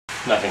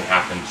nothing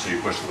happens, so you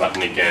push the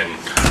button again.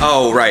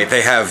 Oh, right.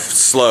 They have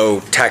slow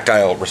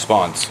tactile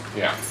response.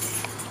 Yeah.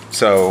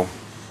 So,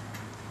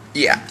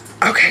 yeah.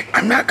 Okay,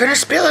 I'm not gonna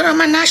spill it on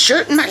my nice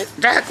shirt and my...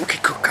 Okay,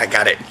 cool. I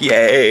got it.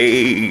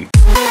 Yay.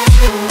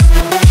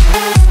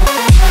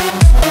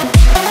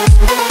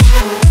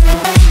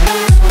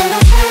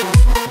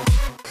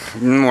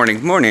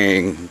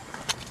 Morning.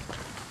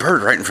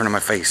 Bird right in front of my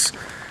face.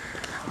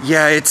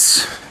 Yeah,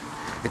 it's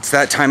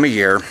that time of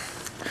year.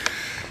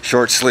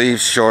 Short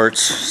sleeves,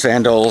 shorts,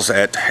 sandals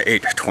at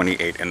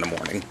 8:28 in the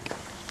morning.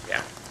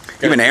 Yeah.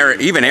 Even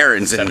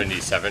Aaron's in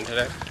 77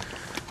 today?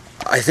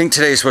 I think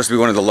today is supposed to be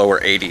one of the lower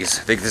 80s.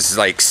 I think this is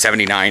like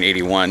 79,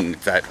 81.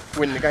 That.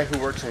 When the guy who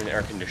works in an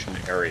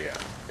air-conditioned area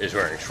is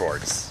wearing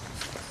shorts.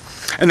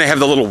 And they have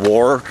the little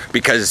war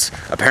because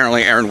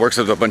apparently Aaron works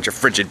with a bunch of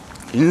frigid.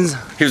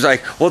 He was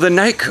like, well, the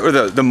night or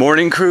the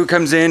morning crew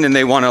comes in and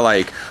they want to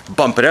like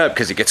bump it up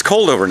because it gets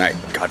cold overnight.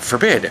 God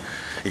forbid.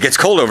 It gets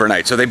cold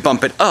overnight, so they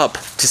bump it up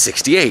to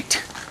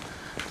 68.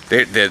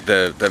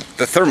 The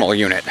thermal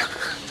unit.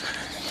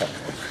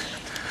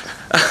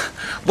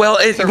 Well,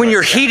 when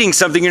you're heating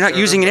something, you're not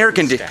using an air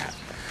conditioner.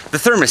 The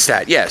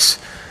thermostat, yes.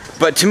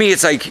 But to me,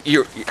 it's like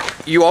you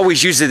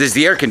always use it as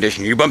the air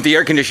conditioner. You bump the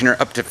air conditioner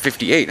up to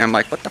 58, and I'm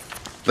like, what the?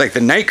 Like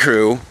the night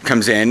crew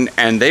comes in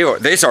and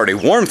it's already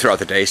warm throughout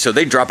the day, so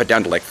they drop it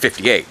down to like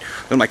 58.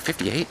 I'm like,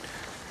 58?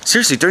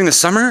 Seriously, during the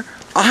summer,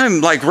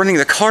 I'm like running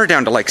the car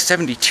down to like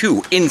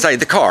 72 inside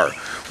the car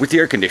with the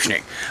air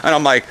conditioning. And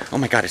I'm like, oh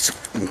my God, it's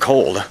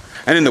cold.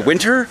 And in the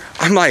winter,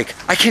 I'm like,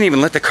 I can't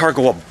even let the car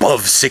go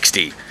above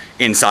 60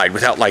 inside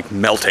without like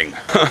melting.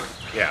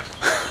 Yeah.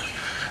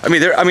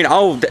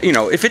 I'll,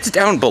 if it's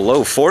down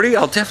below 40,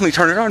 I'll definitely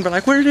turn it on, but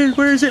like, where's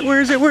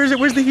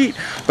the heat?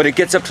 But it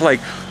gets up to like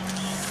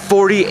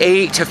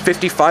 48 to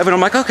 55, and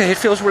I'm like, okay, it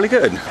feels really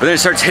good. But then it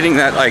starts hitting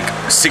that like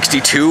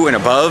 62 and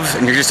above,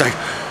 and you're just like,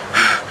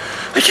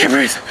 I can't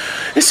breathe.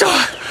 It's so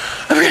hot.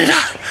 I'm gonna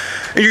die.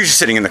 And you're just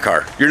sitting in the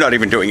car. You're not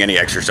even doing any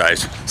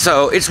exercise.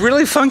 So it's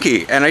really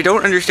funky, and I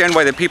don't understand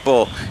why the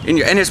people, and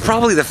it's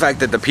probably the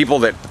fact that the people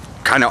that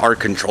kind of are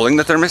controlling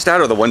the thermostat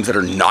are the ones that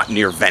are not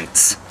near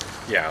vents.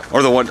 Yeah.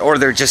 Or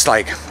they just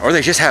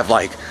have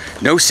like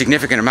no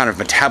significant amount of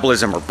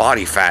metabolism or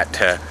body fat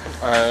to.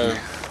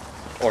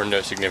 Or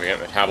no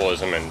significant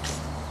metabolism and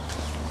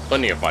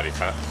plenty of body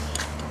fat.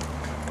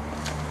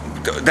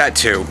 That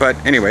too, but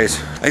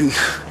anyways,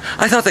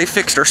 I thought they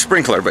fixed our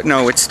sprinkler, but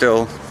no, it's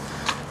still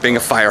being a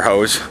fire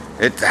hose.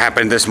 It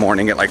happened this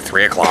morning at like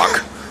 3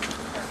 o'clock.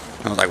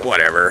 I was like,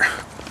 whatever.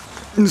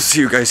 See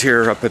you guys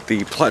here up at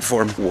the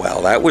platform.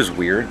 Well, that was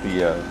weird.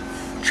 The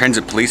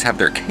transit police have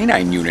their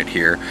canine unit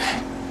here.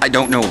 I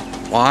don't know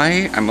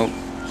why.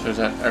 So is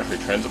that actually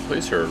transit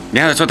police or?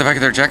 Yeah, that's what the back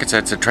of their jacket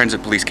said. It's a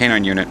transit police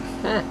canine unit.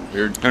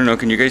 Weird. I don't know,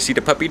 can you guys see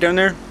the puppy down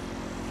there?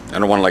 I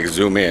don't want to like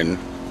zoom in,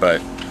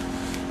 but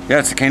yeah,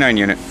 it's a canine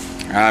unit.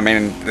 I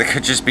mean, it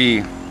could just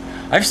be,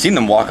 I've seen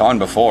them walk on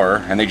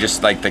before, and they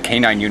just like, the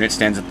canine unit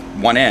stands at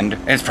one end.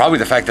 And it's probably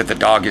the fact that the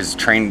dog is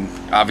trained,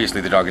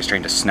 obviously the dog is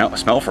trained to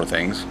smell for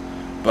things,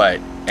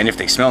 and if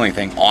they smell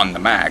anything on the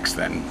max,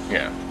 then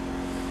yeah.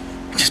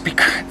 Just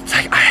because, it's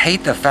like, I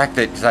hate the fact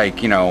that it's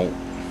like,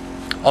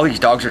 all these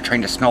dogs are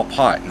trained to smell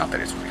pot. Not that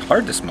it's really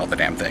hard to smell the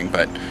damn thing,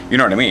 but you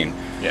know what I mean.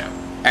 Yeah.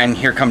 And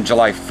here come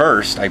July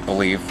 1st, I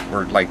believe,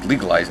 we're like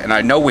legalized. And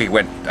I know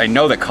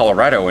that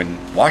Colorado and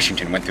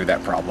Washington went through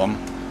that problem.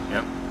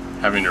 Yep.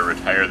 Having to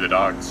retire the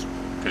dogs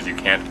because you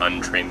can't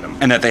untrain them.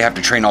 And that they have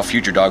to train all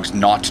future dogs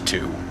not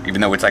to,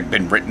 even though it's like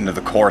been written to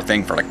the core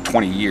thing for like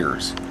 20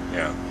 years.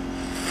 Yeah.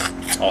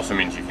 Also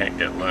means you can't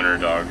get loner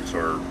dogs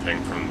or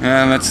thing from.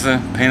 Yeah, that's the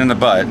pain in the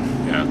butt.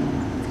 Yeah.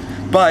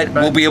 But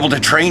we'll be able to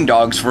train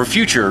dogs for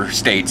future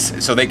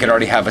states, so they could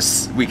already have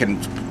we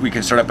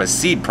can start up a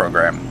seed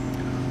program.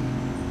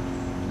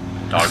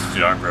 Dogs do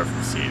not grow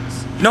from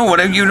seeds. No,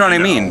 you know what I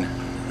mean?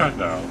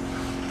 No.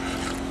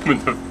 When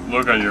the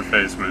look on your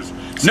face was.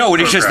 No,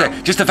 it's just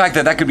the fact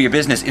that could be a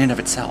business in and of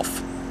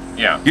itself.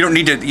 Yeah. You don't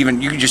need to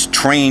even. You can just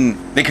train.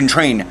 They can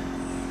train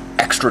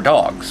extra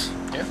dogs.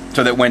 Yeah.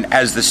 So that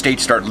as the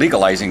states start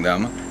legalizing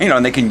them,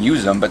 and they can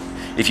use them, but.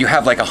 If you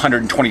have like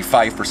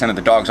 125% of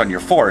the dogs on your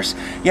force,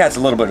 yeah, it's a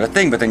little bit of a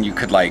thing, but then you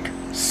could like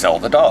sell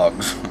the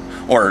dogs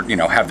or,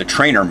 have the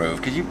trainer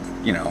move. Cause you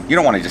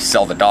don't want to just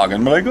sell the dog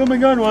and be like, oh my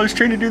God, well, I was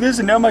trained to do this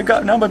and now my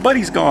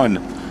buddy's gone.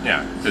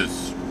 Yeah.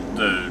 Cause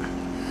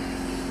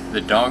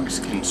the dogs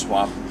can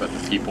swap, but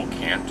the people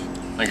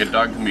can't. Like a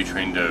dog can be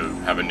trained to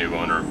have a new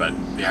owner, but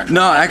the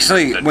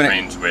actual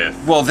trains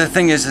with. Well, the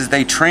thing is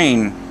they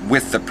train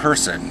with the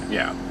person.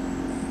 Yeah.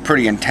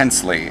 Pretty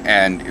intensely,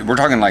 and we're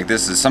talking like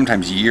this is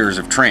sometimes years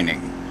of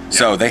training. Yeah.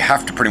 So they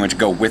have to pretty much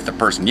go with the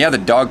person. Yeah, the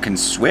dog can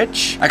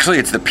switch. Actually,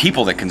 it's the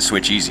people that can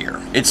switch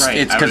easier. It's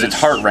because it's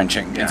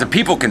heart-wrenching. Yeah. The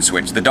people can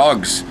switch. The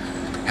dogs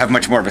have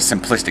much more of a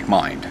simplistic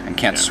mind and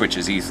can't switch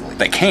as easily.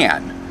 They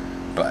can,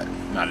 but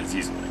not as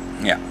easily.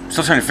 Yeah.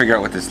 Still trying to figure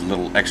out what this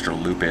little extra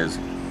loop is.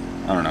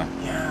 I don't know.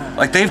 Yeah.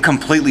 Like they've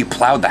completely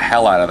plowed the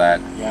hell out of that.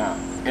 Yeah.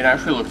 It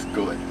actually looks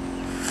good.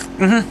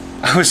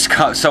 I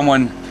saw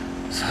someone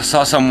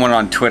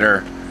on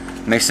Twitter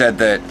And they said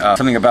that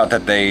something about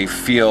that they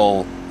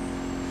feel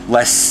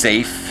less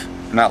safe,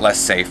 not less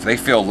safe, they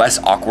feel less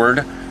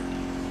awkward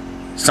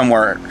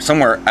somewhere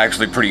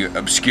actually pretty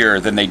obscure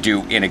than they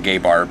do in a gay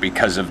bar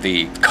because of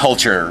the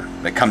culture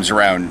that comes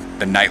around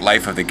the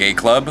nightlife of the gay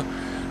club.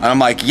 And I'm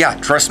like, yeah,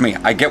 trust me,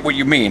 I get what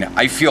you mean.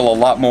 I feel a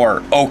lot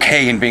more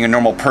okay in being a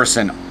normal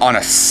person on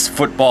a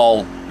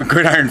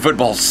gridiron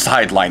football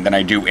sideline than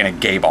I do in a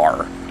gay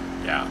bar.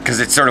 Yeah.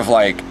 Because it's sort of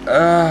like,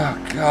 oh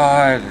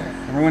God,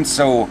 everyone's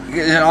so,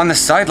 on the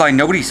sideline,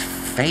 nobody's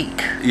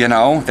fake, you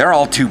know? They're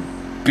all too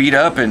beat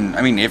up, and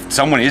I mean, if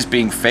someone is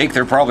being fake,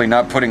 they're probably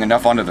not putting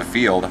enough onto the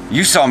field.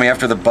 You saw me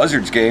after the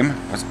Buzzards game.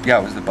 It was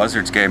the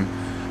Buzzards game.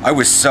 I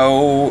was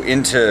so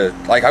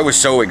I was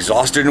so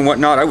exhausted and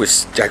whatnot, I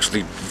was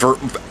actually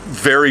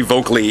very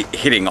vocally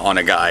hitting on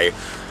a guy.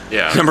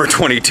 Yeah. Number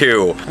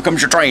 22. Here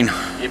comes your train.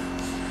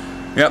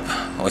 Yep.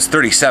 Well, it's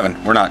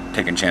 37. We're not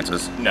taking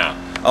chances. No.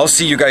 I'll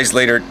see you guys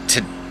later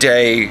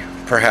today,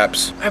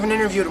 perhaps. I have an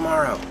interview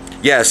tomorrow.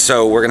 Yeah,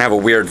 so we're gonna have a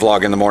weird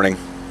vlog in the morning.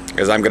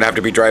 Because I'm gonna have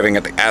to be driving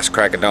at the ass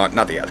crack of dawn.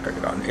 Not the ass crack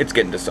of dawn. It's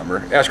getting to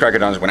summer. Ass crack of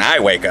dawn is when I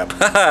wake up.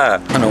 I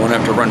don't want to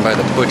have to run by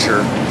the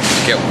butcher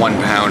to get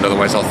 1 pound,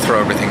 otherwise I'll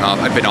throw everything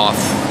off. I've been off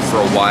for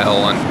a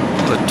while on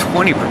the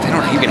 20%. They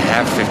don't even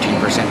have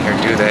 15% here,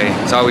 do they?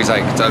 It's always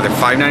like, it's either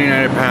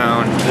 $5.99 a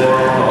pound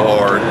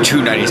or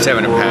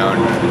 $2.97 a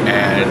pound.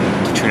 And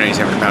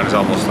 $2.97 a pound is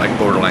almost like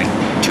borderline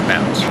 2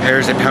 pounds.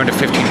 There's a pound of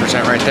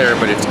 15% right there,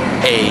 but it's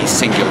a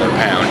singular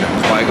pound.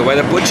 So I go by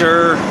the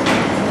butcher.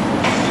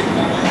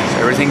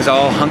 Everything's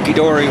all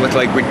hunky-dory with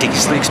like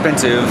ridiculously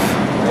expensive,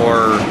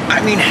 or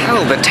I mean,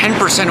 hell, the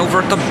 10%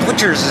 over at the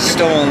butcher's is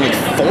still only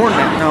 $4.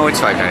 No, it's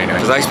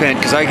 $5.99.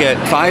 Because I get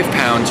 5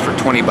 pounds for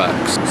 20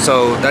 bucks,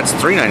 so that's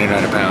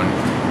 $3.99 a pound.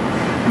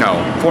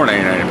 No,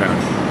 $4.99 a pound.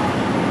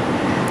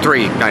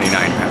 $3.99 a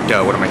pound.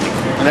 Duh, what am I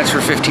thinking? And that's for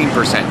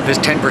 15%. This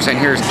 10%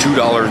 here is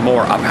 $2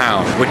 more a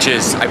pound, which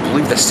is, I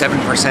believe, the 7%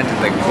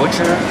 at the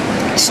butcher.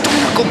 I still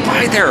want to go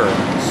by there.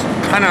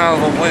 Kind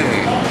of a way.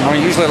 I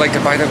usually like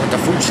to buy that with the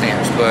food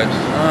stamps, but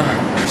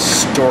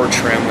store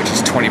trim, which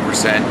is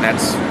 20%, and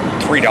that's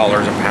 $3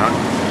 a pound.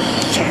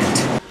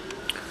 Shit.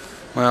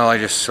 Well, I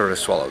just sort of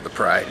swallowed the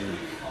pride and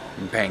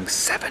I'm paying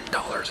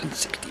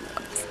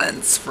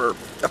 $7.61 for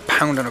a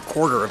pound and a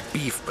quarter of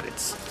beef, but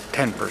it's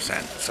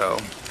 10%, so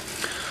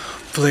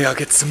hopefully I'll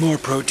get some more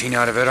protein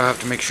out of it. I'll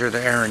have to make sure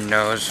that Aaron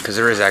knows, because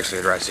there is actually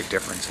a drastic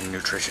difference in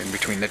nutrition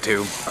between the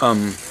two.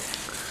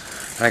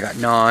 I got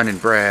naan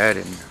and bread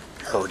and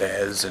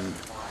Hodez, and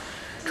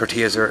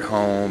tortillas are at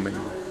home, and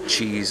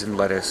cheese and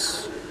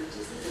lettuce.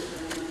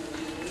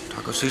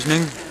 Taco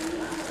seasoning?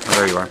 Oh,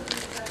 there you are.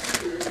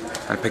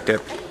 I picked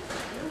up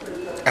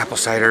apple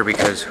cider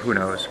because who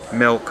knows.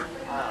 Milk,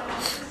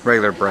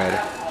 regular bread.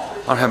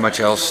 I don't have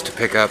much else to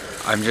pick up.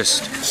 I'm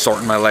just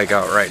sorting my leg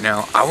out right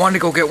now. I wanted to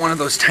go get one of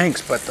those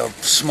tanks, but the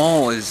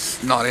small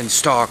is not in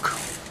stock.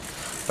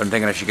 I'm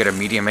thinking I should get a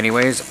medium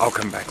anyways. I'll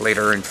come back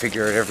later and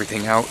figure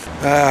everything out.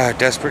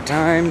 Desperate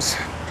times,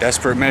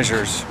 desperate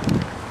measures.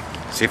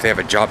 See if they have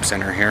a job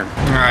center here.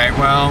 All right,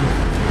 well,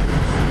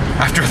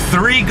 after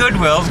 3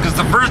 Goodwills, because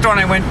the first one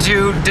I went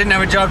to didn't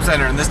have a job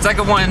center, and the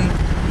second one,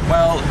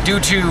 well, due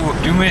to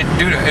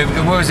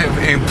what was it,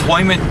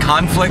 employment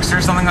conflicts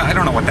or something? I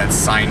don't know what that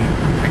sign,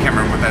 I can't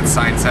remember what that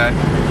sign said.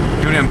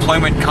 Due to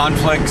employment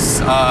conflicts,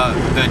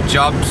 the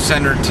job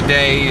center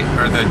today,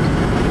 or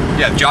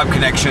Job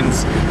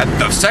Connections at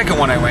the second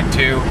one I went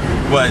to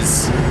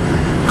was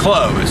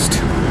closed.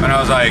 And I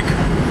was like,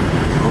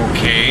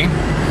 okay.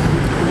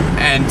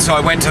 And so I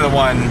went to the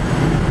one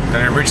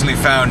that I originally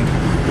found,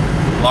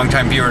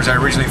 longtime viewers, I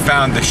originally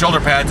found the shoulder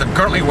pads I'm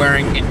currently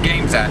wearing in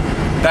games at.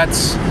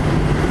 That's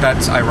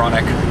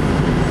ironic.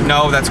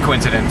 No, that's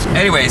coincidence.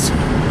 Anyways,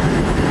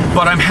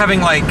 but I'm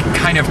having like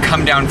kind of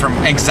come down from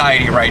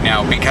anxiety right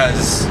now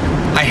because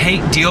I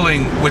hate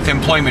dealing with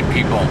employment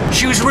people.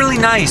 She was really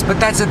nice, but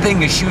that's the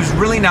thing, is she was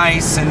really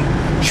nice and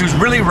she was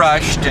really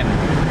rushed, and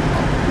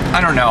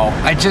I don't know.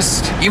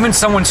 Even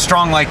someone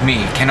strong like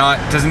me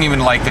doesn't even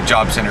like the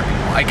job center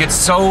people. I get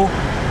so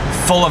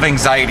full of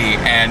anxiety,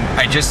 and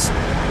I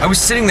was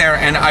sitting there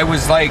and I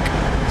was like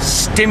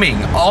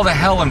stimming all the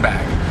hell and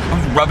back. I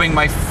was rubbing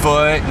my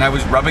foot and I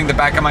was rubbing the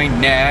back of my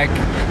neck,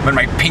 but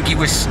my pinky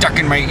was stuck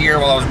in my ear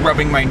while I was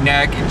rubbing my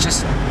neck.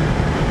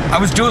 I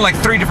was doing like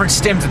 3 different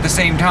stims at the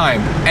same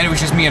time, and it was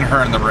just me and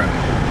her in the room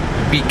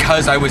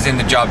because I was in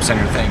the job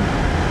center thing.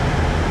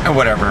 And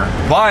whatever.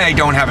 Why I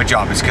don't have a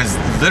job is because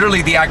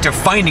literally the act of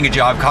finding a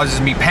job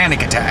causes me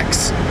panic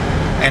attacks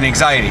and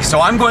anxiety.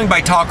 So I'm going by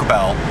Taco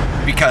Bell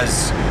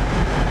because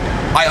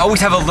I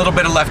always have a little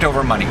bit of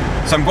leftover money.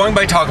 So I'm going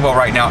by Taco Bell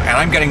right now, and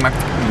I'm getting my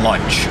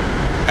lunch.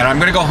 And I'm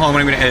gonna go home and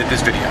I'm gonna edit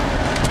this video.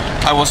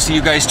 I will see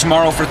you guys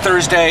tomorrow for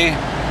Thursday.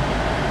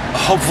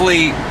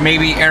 Hopefully,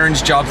 maybe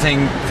Aaron's job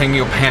thing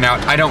will pan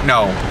out. I don't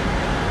know.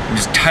 I'm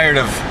just tired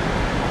of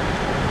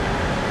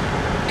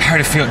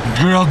feeling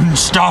grilled and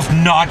stuffed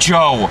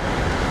nacho.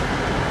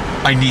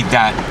 I need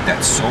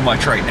that so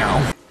much right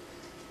now.